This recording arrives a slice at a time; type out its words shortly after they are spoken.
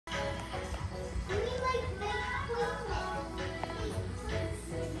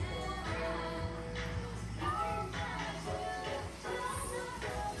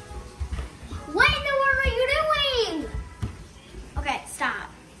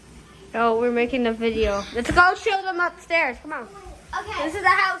we're making a video. Let's go show them upstairs. Come on. Okay. This is a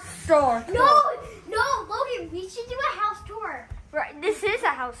house store. No, Logan, we should do a house tour. Right, this is a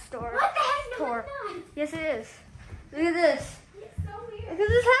house store. What the heck? No, Tour. it's not. Yes, it is. Look at this. It's so weird. Look at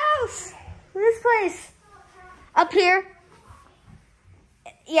this house. Look at this place. Up here.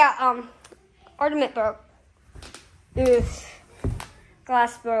 Yeah, ornament broke. Ugh.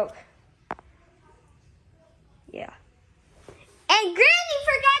 Glass broke. Yeah. And Granny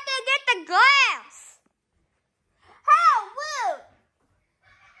forgot to get the glass. How rude.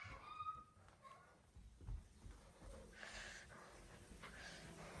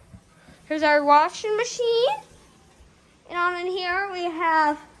 Here's our washing machine. And on in here we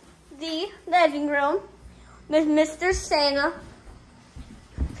have the living room with Mr. Santa.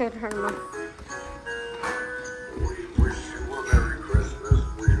 Could turn him on. We wish you a Merry Christmas.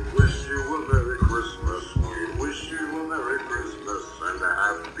 We wish you a Merry Christmas. We wish you a Merry Christmas and a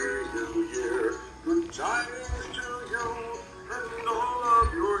Happy New Year. Good tidings to you and all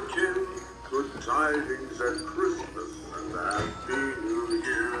of your kin. Good tidings at Christmas and a Happy New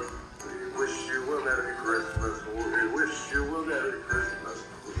Year. We wish you a Merry Christmas. We wish you a Merry Christmas.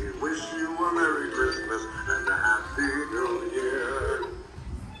 We wish you a Merry Christmas and a Happy New Year.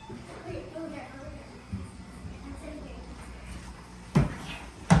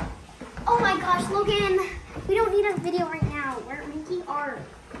 Oh my gosh, Logan, we don't need a video right now. We're making art.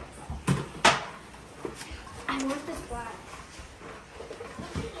 I want this black.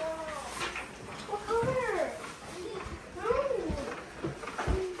 What color? No.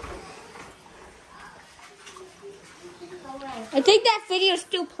 I think that video is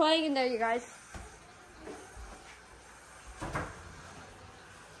still playing in there, you guys.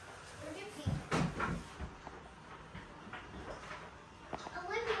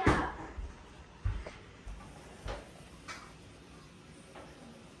 Olivia.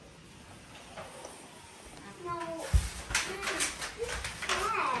 No.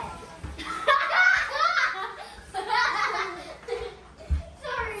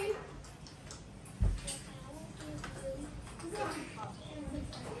 Sorry.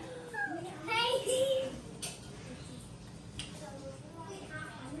 Hey.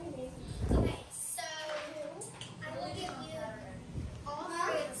 Okay, so I'm gonna give you all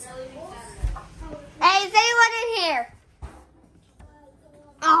Hey, is anyone in here?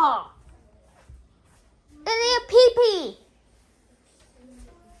 Oh. Is it a pee-pee?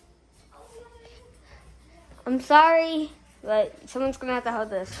 I'm sorry, but someone's gonna have to hold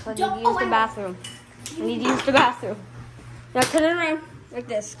this. I need to use the bathroom. I need to use the bathroom. Now turn it around like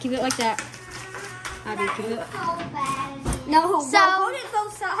this. Keep it like that. How do you keep it? so bad. No, So- hold it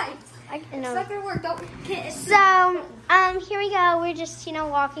both sides. I It's know. not gonna work. Don't. So, here we go. We're just,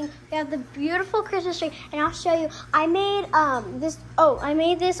 walking. We have the beautiful Christmas tree, and I'll show you. I made this. Oh, I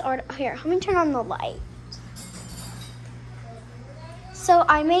made this art. Here, let me turn on the light. So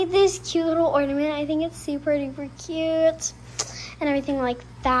I made this cute little ornament. I think it's super duper cute, and everything like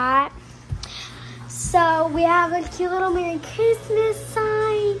that. So we have a cute little Merry Christmas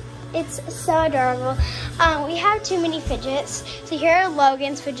sign. It's so adorable. We have too many fidgets. So here are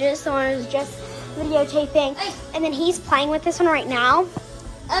Logan's fidgets. The one who's just videotaping. And then he's playing with this one right now.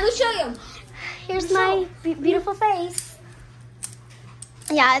 Let me show you. Here's my beautiful face.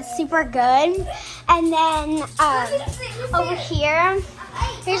 Yeah, it's super good. And then over here,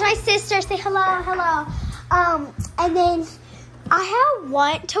 here's my sister. Say hello, hello. And then I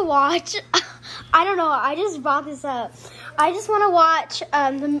want to watch, I don't know, I just brought this up. I just want to watch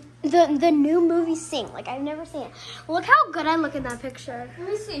the new movie Sing. Like, I've never seen it. Look how good I look in that picture. Let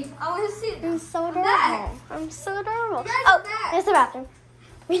me see. I want to see it. I'm so adorable. back. I'm so adorable. Guys, Oh, I'm back. there's the bathroom.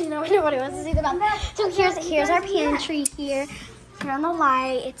 Nobody wants to see the bathroom. So here's our pantry here. Here on the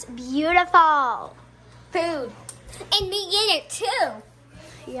light. It's beautiful. Food. And me in it too.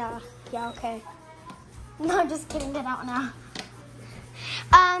 Yeah, okay. No, I'm just kidding. Get out now.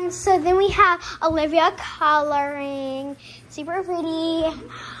 So then we have Olivia coloring. Super pretty.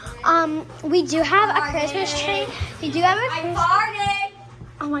 We do have a Christmas tree. We do have a Christmas. farted.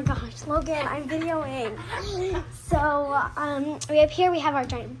 Oh my gosh, Logan, I'm videoing. So, we have our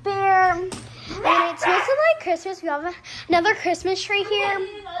giant bear. And it's mostly like Christmas. We have another Christmas tree here.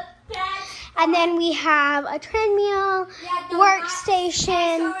 And then we have a treadmill,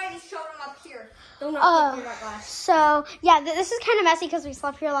 workstation. already showed them up here. Don't knock that glass. So, yeah, this is kind of messy because we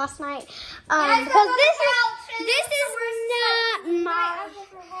slept here last night. Because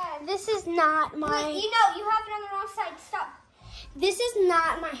this is not my. You have it on the wrong side. Stop. This is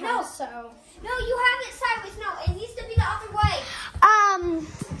not my house, so. No, you have it sideways. No, it needs to be the other way.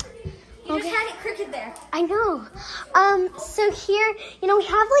 You just had it crooked there. I know. So here, we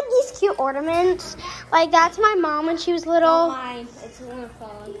have like these cute ornaments. Like that's my mom when she was little. Mine. It's gonna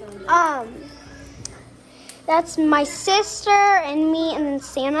fall from That's my sister and me, and then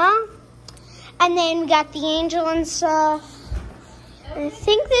Santa. And then we got the angel and stuff. And I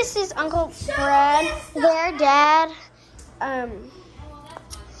think this is Uncle Fred, their dad. And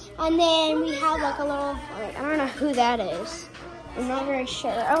then we have like a little, I don't know who that is. I'm not very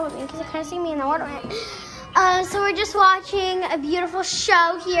sure. Oh, because I kind of see me in the ornament. So we're just watching a beautiful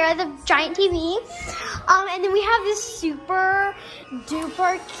show here at the Giant TV. And then we have this super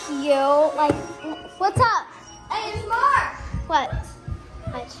duper cute, like, what's up? Hey, it's Mark. What?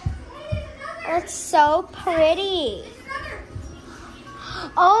 It's so pretty.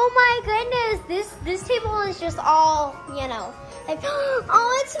 Oh my goodness, this table is just all, like,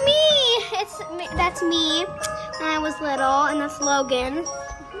 oh, it's me. That's me when I was little, and that's Logan.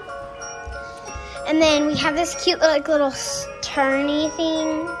 And then we have this cute little turny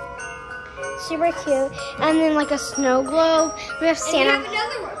thing. Super cute. And then like a snow globe. We have Santa. And we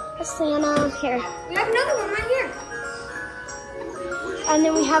have another one. A Santa here. We have another one right here. And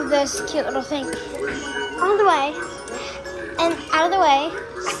then we have this cute little thing on the way and out of the way.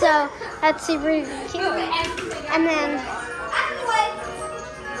 So that's super cute. And then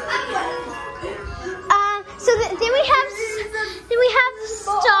then we have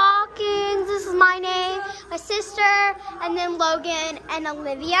stockings. This is my name, my sister, and then Logan and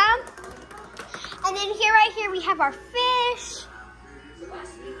Olivia. And then right here we have our fish. Who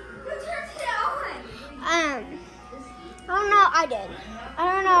turns it on? I don't know. I did. I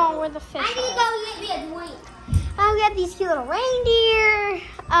don't know where the fish I need to are. go get me a drink. We got these cute little reindeer.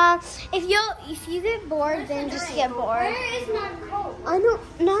 If you get bored, then just get bored. Where is my coat? I don't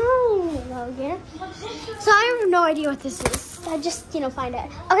know, Logan. So I have no idea what this is. I just, find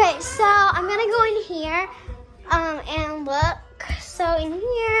it. Okay, so I'm gonna go in here, and look. So in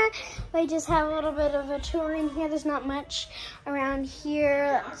here, we just have a little bit of a tour in here. There's not much around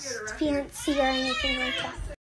here that's fancy or anything like that.